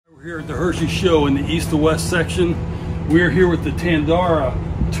We're here at the Hershey Show in the east to west section. We're here with the Tandara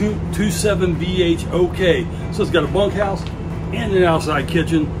 27 BHOK. So it's got a bunkhouse and an outside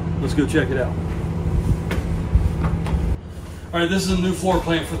kitchen. Let's go check it out. All right, this is a new floor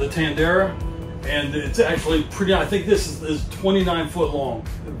plan for the Tandara, and it's actually pretty, I think this is 29 foot long,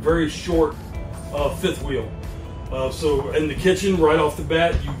 very short fifth wheel. So in the kitchen, right off the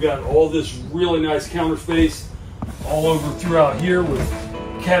bat, you've got all this really nice counter space all over throughout here with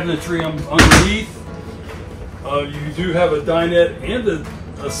cabinetry underneath. You do have a dinette and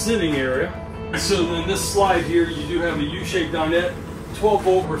a sitting area. So in this slide here, you do have a U-shaped dinette, 12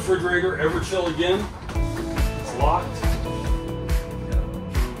 volt refrigerator, ever chill again. It's locked.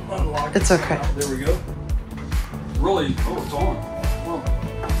 Unlock. It's okay. There we go. Really, oh, it's on.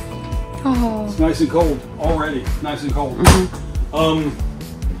 Oh. It's nice and cold already. Nice and cold. Mm-hmm.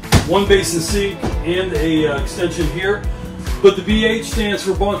 One basin sink and a extension here. But the BH stands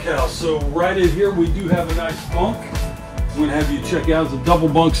for bunkhouse. So right in here we do have a nice bunk. I'm going to have you check out the double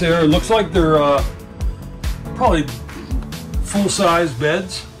bunks there. It looks like they're probably full-size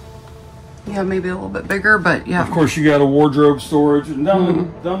beds. Yeah, maybe a little bit bigger, but yeah. Of course, you got a wardrobe storage, and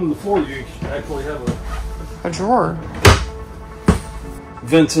down on the floor you actually have a drawer.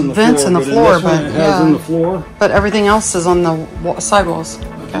 Vents in the floor, but it has in the floor. But everything else is on the sidewalls.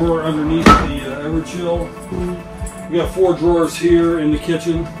 A drawer underneath the Everchill. You got 4 drawers here in the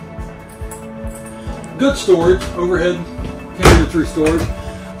kitchen. Good storage, overhead cabinetry storage.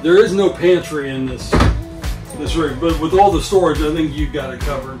 There is no pantry in this rig, but with all the storage, I think you've got it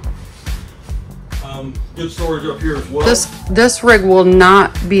covered. Good storage up here as well. This rig will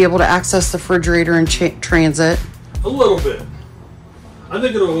not be able to access the refrigerator in transit. A little bit. I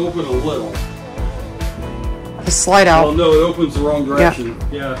think it'll open a little. The slide out. Oh no, it opens the wrong direction.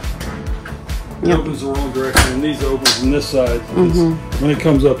 Yeah. It opens the wrong direction, and these open from this side. When it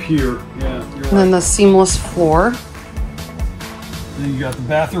comes up here, yeah. And then the seamless floor. Then you got the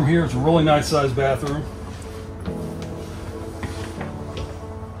bathroom here. It's a really nice sized bathroom.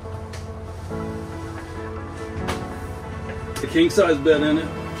 A king size bed in it.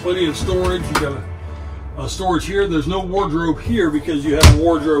 Plenty of storage. You got a storage here. There's no wardrobe here because you have a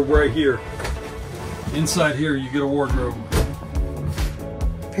wardrobe right here. Inside here, you get a wardrobe.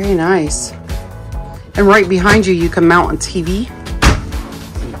 Very nice. And right behind you, you can mount a TV.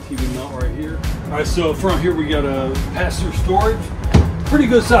 TV mount right here. All right, so up front here, we got a pass-through storage. Pretty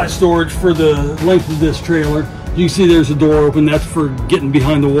good size storage for the length of this trailer. You can see there's a door open. That's for getting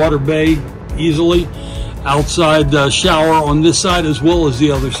behind the water bay easily. Outside shower on this side as well as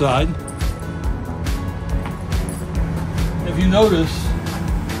the other side. If you notice,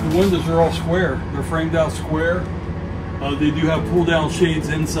 the windows are all square. They're framed out square. They do have pull-down shades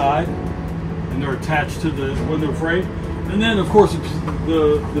inside, and they're attached to the window frame. And then, of course,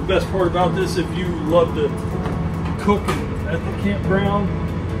 the best part about this, if you love to cook at the campground,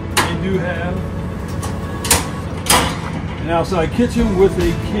 they do have an outside kitchen with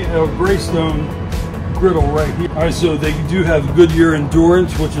a Greystone griddle right here. All right, so they do have Goodyear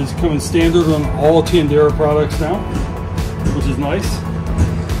Endurance, which is coming standard on all Tandara products now, which is nice.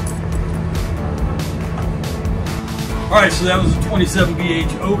 All right, so that was a 27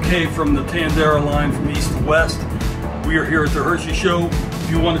 BHOK from the Tandara line from east to west. We are here at the Hershey Show. If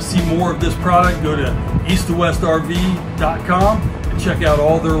you want to see more of this product, go to easttowwestrv.com and check out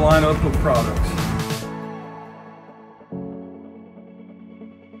all their lineup of products.